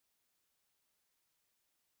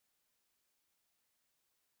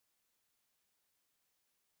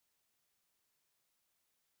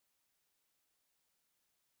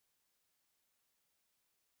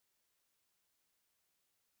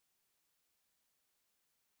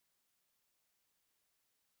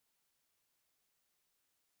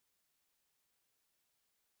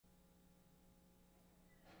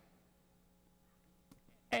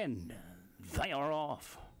And they are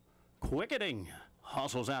off. Quickening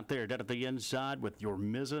hustles out there dead at the inside with your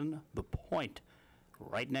missing the point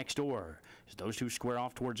right next door. As those two square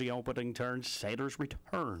off towards the opening turn, Sailor's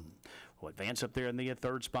Return will advance up there in the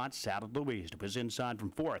third spot. Saddle Louis to his inside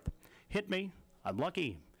from fourth. Hit Me, I'm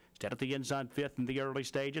Lucky. Dead at the inside fifth in the early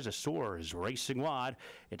stages. Azure is racing wide.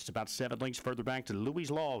 It's about 7 lengths further back to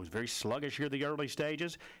Louis Law, who's very sluggish here in the early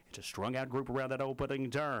stages. It's a strung out group around that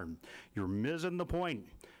opening turn. You're missing the point.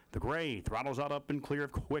 The gray throttles out up and clear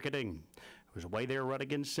of Quickening, who's away there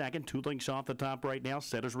running in second. 2 lengths off the top right now.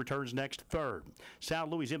 Setters returns next third. Sal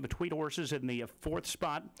Louis in between horses in the fourth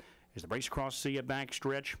spot as the race across the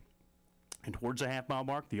backstretch. And towards the half-mile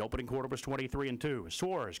mark, the opening quarter was 23-2.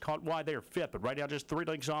 Soares caught wide there, fifth, but right now just 3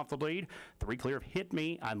 lengths off the lead. 3 clear of Hit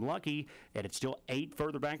Me, I'm Lucky, and it's still 8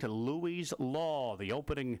 further back to Louis Law. The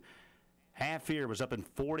opening half here was up in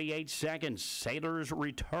 48 seconds. Sailor's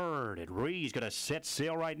Return. And Ree's going to set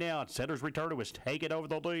sail right now. Sailor's Return was taking over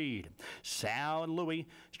the lead. Sal and Louis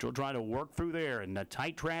still trying to work through there, and the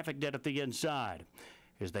tight traffic dead at the inside.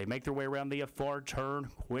 As they make their way around the far turn,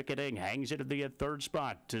 Quickening hangs into the third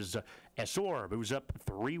spot as Azure moves up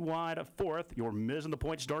 3 wide fourth. You're missing the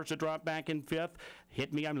point, starts to drop back in fifth.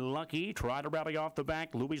 Hit Me, I'm Lucky. Try to rally off the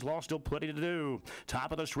back. Louis Law still plenty to do.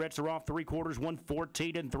 Top of the stretch, they're off 3/4,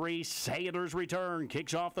 1:14-3. Sailor's Return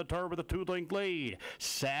kicks off the turn with a 2-length lead.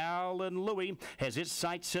 Sal and Louis has his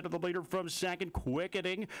sights set on the leader from second.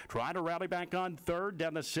 Quickening trying to rally back on third.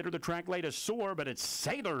 Down the center of the track late Azure, but it's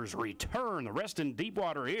Sailor's Return. The rest in deep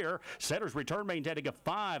water here. Sailor's Return maintaining a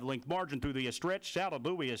 5-length margin through the stretch. Sal and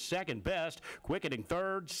Louis is second best. Quickening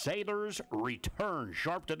third. Sailor's Return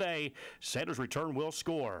sharp today. Sailor's Return will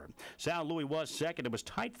score. Sal Louis was second. It was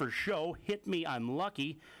tight for show. Hit Me, I'm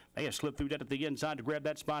Lucky. They have slipped through that at the inside to grab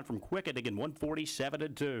that spot from Quickening in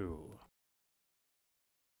 1:47-2.